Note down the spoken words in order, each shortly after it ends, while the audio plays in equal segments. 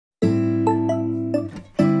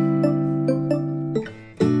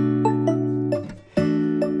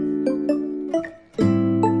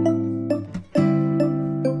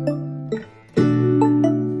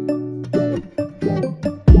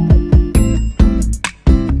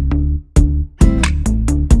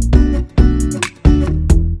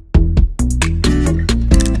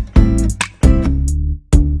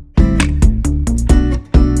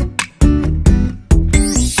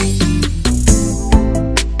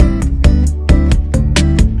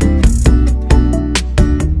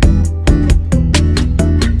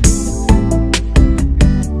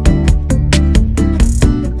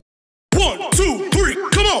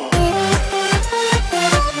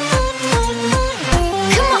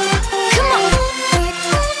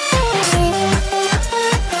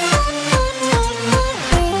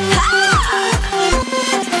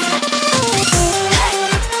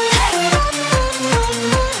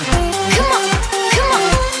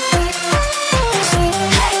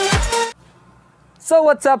So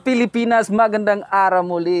what's up Pilipinas? Magandang araw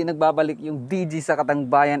muli. Nagbabalik yung DG sa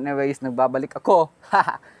Katangbayan. Anyways, nagbabalik ako.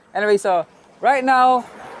 Anyway, so right now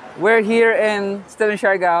we're here still in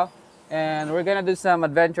Siargao, and we're gonna do some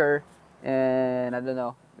adventure. And I don't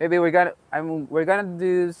know, maybe we're gonna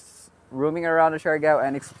do roaming around the Siargao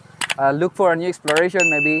and look for a new exploration.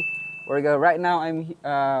 Maybe right now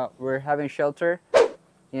we're having shelter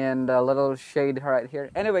in the little shade right here.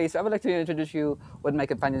 Anyways, I would like to introduce you with my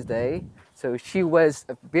companions day. So she was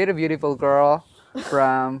a very beautiful girl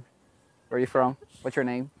from, where are you from? What's your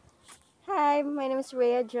name? Hi, my name is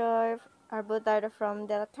Rhea Joy, Arbutardo from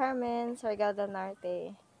Del Carmen, Siargao del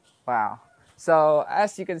Norte. Wow. So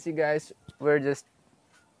as you can see guys, we're just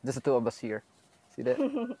the two of us here. See that?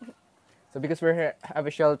 So because have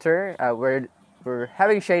a shelter, we're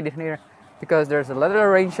having shade in here because there's a little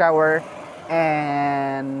rain shower,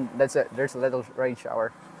 and that's it. There's a little rain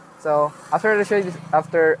shower. So after the shade,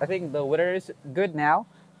 I think the weather is good now.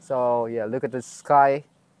 So yeah, look at the sky,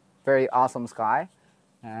 very awesome sky,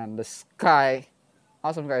 and the sky,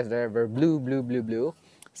 awesome skies there. Very blue, blue, blue, blue.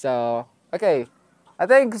 So okay, I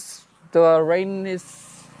think the rain is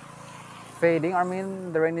fading. I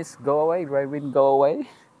mean, the rain is go away. The rain go away.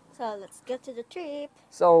 So let's get to the trip.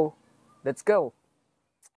 So let's go.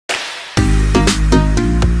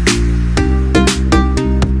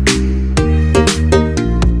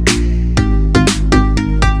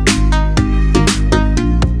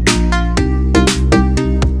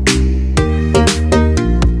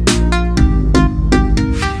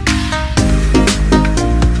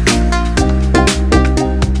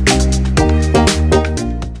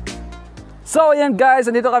 So ayan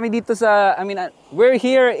guys, andito kami dito sa, we're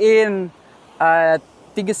here in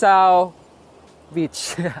Tigasao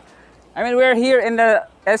Beach. We're here in the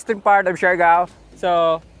eastern part of Siargao.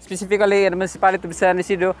 So specifically in the municipality of San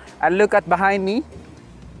Isidro. And look at behind me.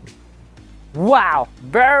 Wow,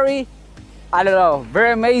 very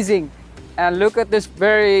amazing. And look at this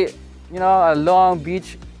very, a long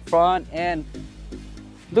beach front, and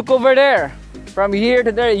look over there. From here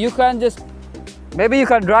to there, you can just, maybe you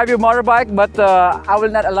can drive your motorbike, but I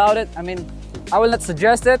will not allow it. I will not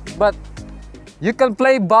suggest it, but you can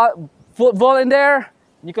play football in there.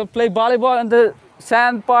 You can play volleyball in the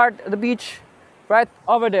sand part of the beach, right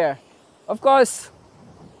over there. Of course,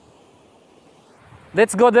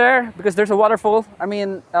 let's go there because there's a waterfall.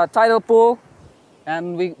 A tidal pool,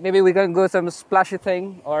 and maybe we can go some splashy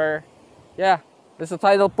thing, or yeah, there's a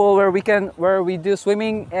tidal pool where we do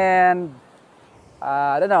swimming and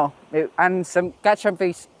I don't know, and catch some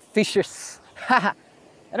fishes.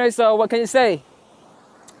 Anyway, so what can you say?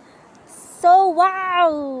 So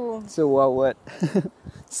wow! So what?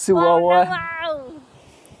 So what? Wow!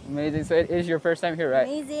 Amazing. So it is your first time here, right?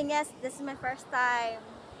 Amazing, yes. This is my first time.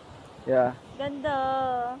 Yeah.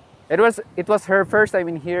 Ganda. It was her first time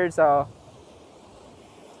in here, so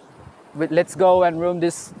let's go and roam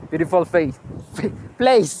this beautiful place.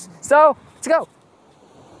 So let's go.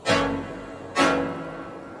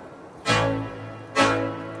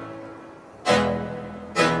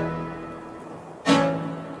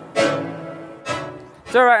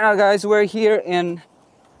 So right now guys, we're here and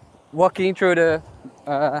walking through the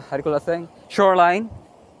how do you call that thing? Shoreline.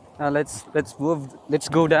 Let's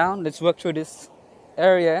go down, let's walk through this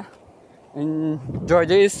area. And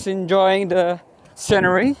Georgia is enjoying the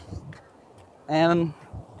scenery, and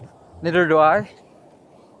neither do I.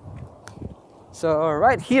 So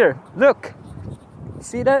right here, look,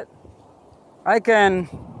 see that? I can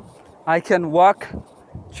walk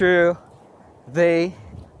through the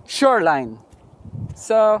shoreline.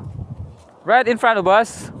 So right in front of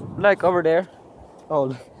us, like over there.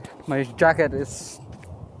 Oh, my jacket is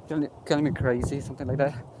killing me crazy, something like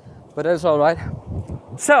that, but that's all right.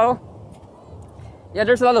 So yeah,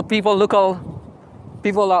 there's a lot of local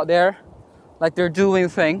people out there, like they're doing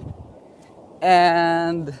thing,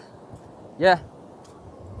 and yeah,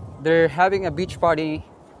 they're having a beach party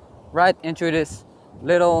right into this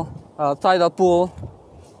little tidal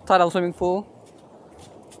swimming pool.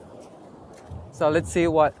 So let's see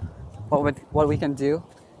what we can do,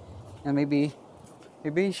 and maybe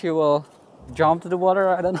she will jump to the water.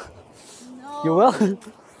 I don't know. No. You will?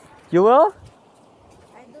 You will?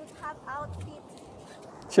 I don't have outfit.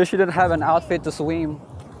 So she didn't have an outfit to swim.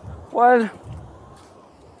 Well,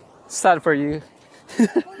 sad for you. Kung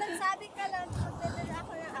nagsabi ka lang, magdadala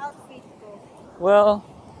ako ng outfit ko. Well,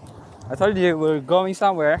 I told you we're going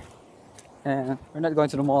somewhere, and we're not going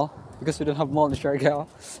to the mall because we don't have mall in Siargao.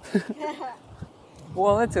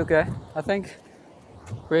 Well, it's okay. I think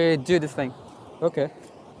we do this thing. Okay.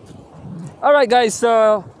 All right, guys.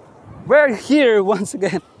 So we're here once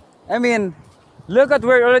again. Look at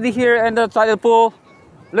we're already here in the tidal pool.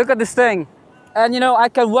 Look at this thing. And you know, I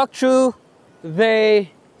can walk through the,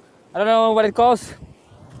 I don't know what it calls,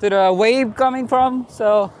 to the wave coming from.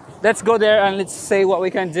 So let's go there and let's say what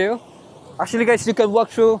we can do. Actually guys, you can walk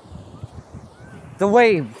through the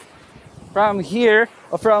wave from here,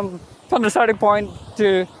 or from the starting point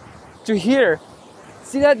to here.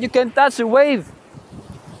 See that? You can touch the wave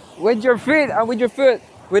with your feet and with your foot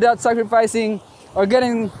without sacrificing or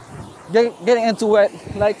getting into wet,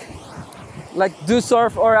 like do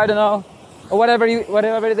surf, or I don't know, or whatever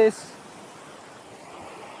it is.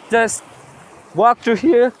 Just walk through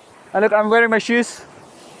here. And look, I'm wearing my shoes.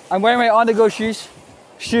 I'm wearing my on-the-go shoes.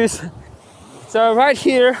 So right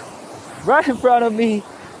here, right in front of me,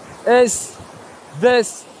 is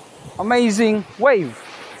this amazing wave.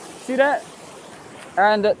 See that?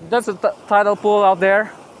 And that's a tidal pool out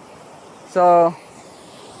there. So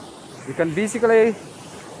you can basically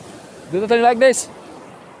do the thing like this.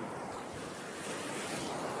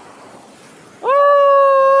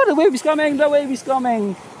 Oh, the wave is coming,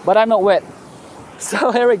 but I'm not wet.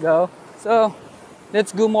 So here we go. So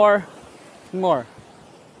let's go more.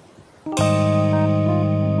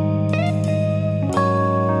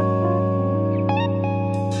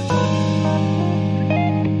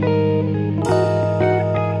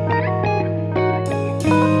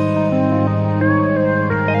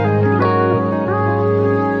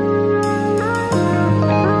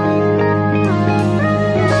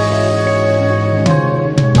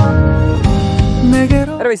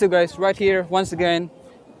 Anyway, so guys, right here once again,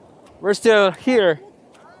 we're still here,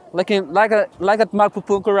 like at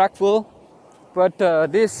Magpupungko Rock Pool, but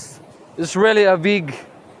this is really a big,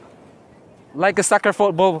 like a soccer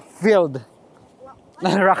football field,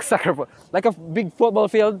 not a rock soccer, like a big football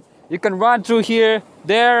field. You can run through here,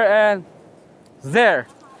 there, and there,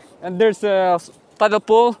 and there's a tidal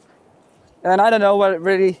pool, and I don't know what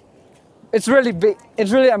really, it's really big,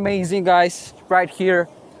 it's really amazing, guys, right here,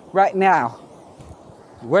 right now.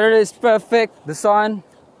 Weather is perfect, the sun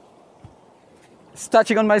is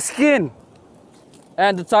touching on my skin,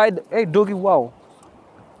 and the tide, hey doggy, wow.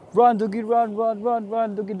 Run doggy, run,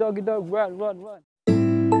 doggy doggy dog, run.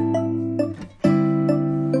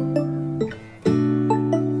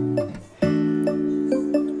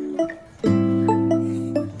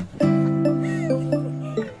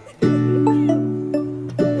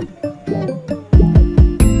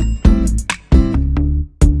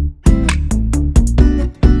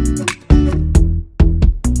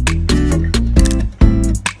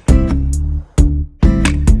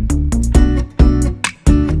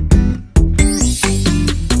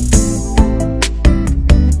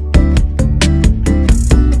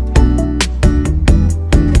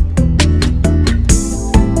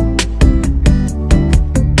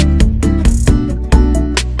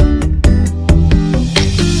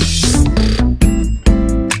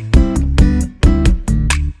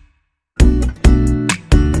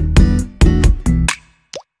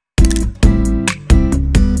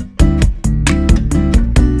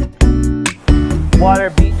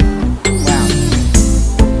 Water beat. Wow.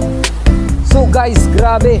 So guys,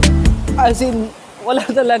 grabe. As in, wala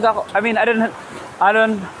talaga ako. I mean, I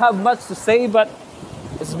don't have much to say, but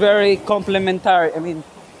it's very complimentary. I mean,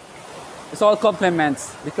 it's all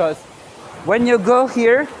compliments, because when you go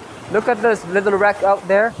here, look at this little wreck out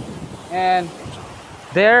there, and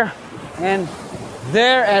there, and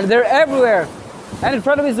there, and they're everywhere. And in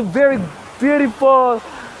front of me is a very beautiful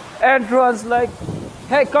entrance. Like,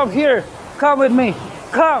 hey, come here. Come with me.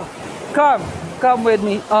 Come with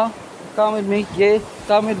me. Come with me. Yeah,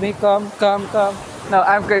 come with me. Come. No,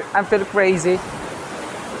 I'm feeling crazy.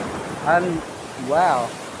 And wow.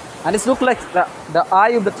 And this looks like the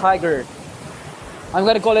eye of the tiger. I'm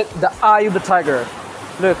gonna call it the eye of the tiger.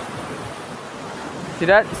 Look. See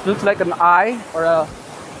that? It looks like an eye, or a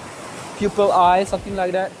pupil eye, something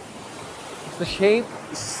like that. The shape.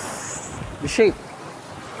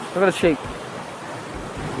 Look at the shape.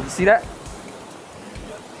 Did you see that?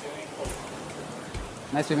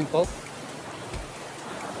 Nice swimming pool.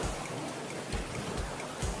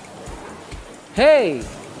 Hey,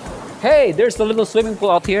 there's a little swimming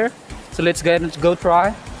pool out here. So let's go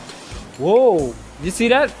try. Whoa, you see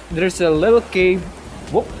that? There's a little cave.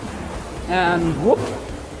 Whoop, and whoop,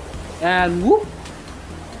 and whoop.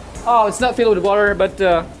 Oh, it's not filled with water, but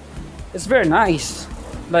it's very nice.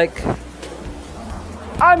 Like,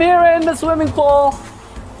 I'm here in the swimming pool.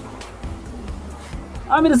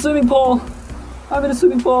 I'm in the swimming pool. I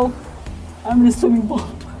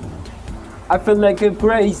feel like I'm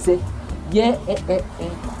crazy. Yeah,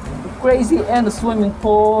 I'm crazy in the swimming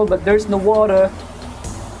pool, but there's no water.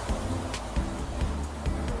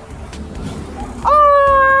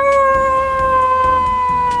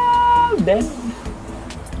 dead.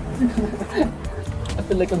 I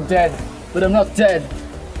feel like I'm dead, but I'm not dead.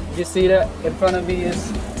 You see that in front of me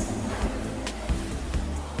is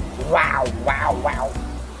wow, wow, wow.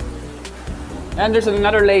 And there's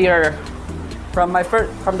another layer from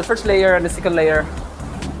the first layer and the second layer.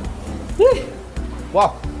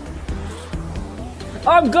 Wow.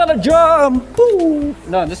 I'm gonna jump! Woo.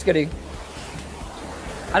 No, I'm just kidding.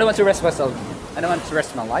 I don't want to rest myself. I don't want to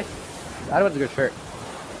rest my life. I don't want to get hurt.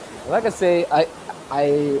 Like I say,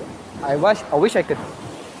 I wish I could.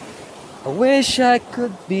 I wish I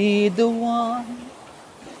could be the one,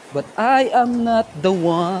 but I am not the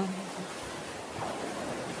one.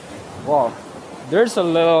 Wow, there's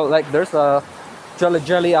there's a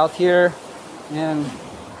jelly out here, and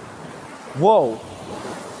whoa.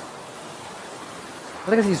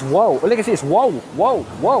 Look at this, whoa. Look at this, whoa, whoa,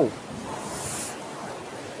 whoa.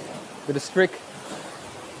 With a streak.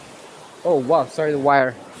 Oh wow, sorry, the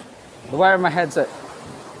wire. The wire of my headset.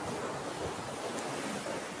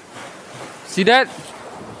 See that?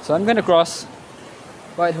 So I'm gonna cross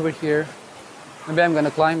right over here. Maybe I'm gonna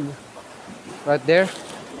climb right there.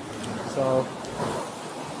 So,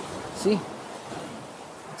 see?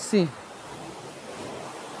 Let's see.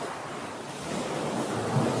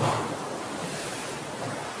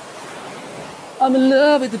 I'm in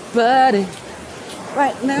love with the body.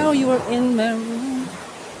 Right now you are in my room.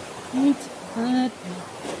 Need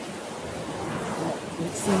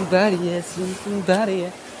somebody, yes, somebody,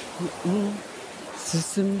 yeah.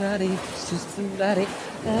 Somebody.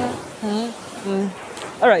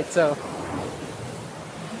 All right, so.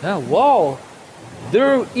 Whoa,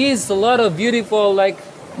 there is a lot of beautiful, like,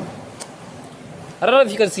 I don't know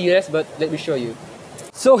if you can see this, but let me show you.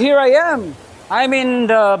 So here I am. I'm in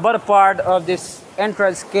the bottom part of this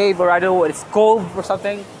entrance cave, or I don't know what it's cove or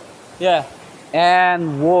something. Yeah.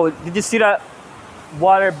 And whoa, did you see that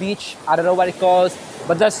water beach? I don't know what it calls,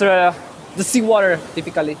 but that's the seawater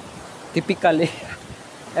typically.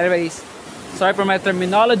 Anyways, sorry for my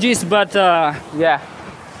terminologies, but yeah.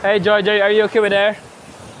 Hey Joy, are you okay with there?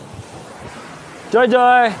 Joy,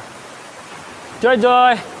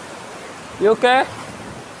 you okay?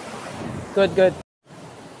 Good.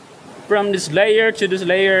 From this layer to this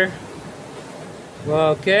layer.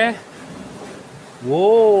 Okay.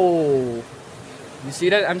 Whoa. You see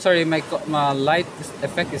that? I'm sorry, my light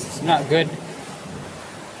effect is not good.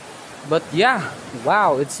 But yeah,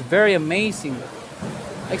 wow, it's very amazing.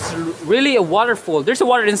 It's really a waterfall. There's a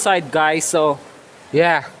water inside, guys. So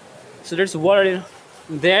yeah. So there's water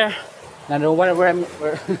in there. I don't know where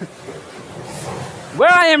where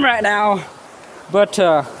I am right now, but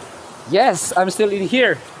yes, I'm still in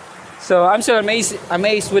here. So I'm still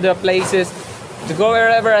amazed with the places to go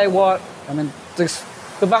wherever I want. I mean, to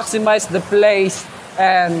maximize the place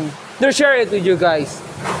and to share it with you guys.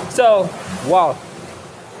 So wow,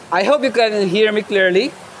 I hope you can hear me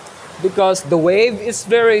clearly because the wave is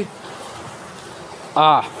very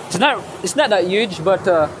it's not that huge, but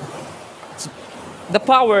the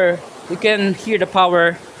power. You can hear the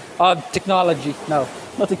power of technology. No,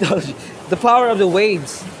 not technology. The power of the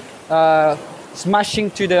waves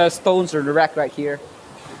smashing to the stones or the rock right here.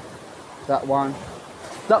 That one,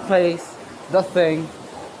 that place, that thing,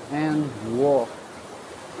 and whoa.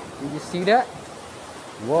 Did you see that?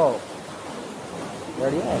 Whoa.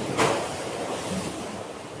 There you are.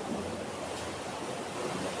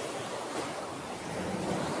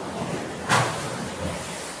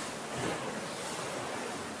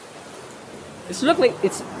 It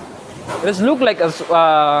look like as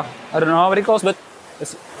I don't know what it calls, but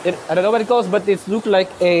I don't know what it calls, but it look like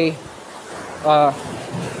a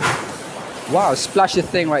wow, splashy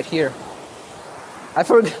thing right here. I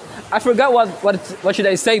forgot what should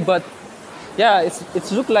I say, but yeah,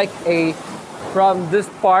 it's look like a from this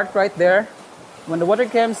part right there when the water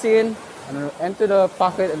comes in and enter the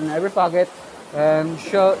pocket and every pocket and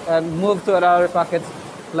move to another pocket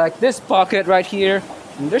like this pocket right here.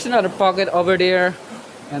 And there's another pocket over there,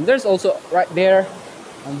 and there's also right there,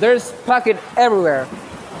 and there's pocket everywhere.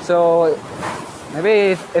 So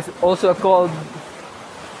maybe it's also called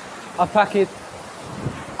a pocket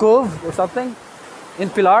cove or something in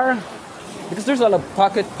Pilar, because there's a lot of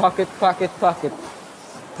pocket,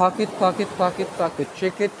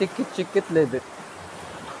 chick it, live it.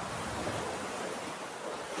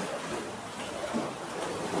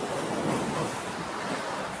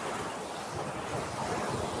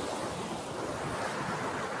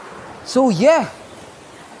 So yeah.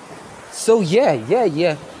 Ooh.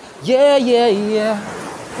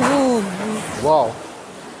 Wow.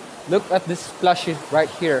 Look at this splashy right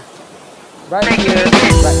here. Right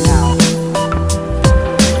now.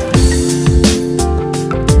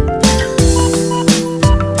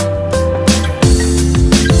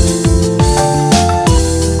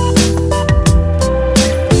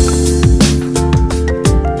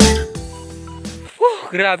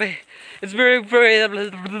 grabe. It's very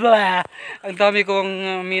ang dami kong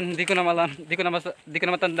hindi ko na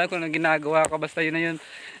matandaan kung anong ginagawa ko, basta yun na yun.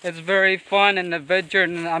 It's very fun and adventure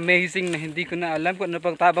and amazing na hindi ko na alam kung ano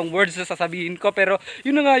pang tabang words na sasabihin ko, pero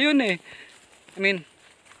yun na nga yun eh. I mean,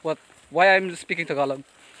 why I'm speaking Tagalog.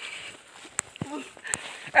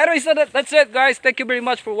 Anyway, so that's it, guys. Thank you very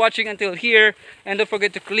much for watching until here, and don't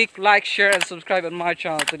forget to click like, share, and subscribe on my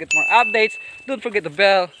channel to get more updates. Don't forget the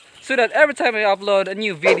bell so that every time I upload a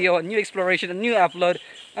new video, a new exploration, a new upload,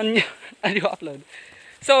 a new upload,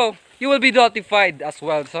 so you will be notified as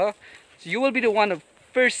well. So you will be the one of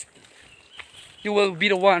first. You will be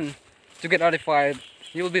the one to get notified.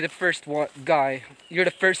 You will be the first guy. You're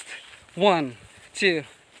the first one to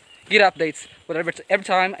get updates whatever every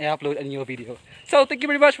time I upload a new video. So thank you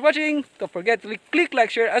very much for watching. Don't forget to click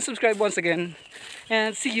like, share, and subscribe once again.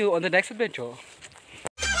 And see you on the next adventure.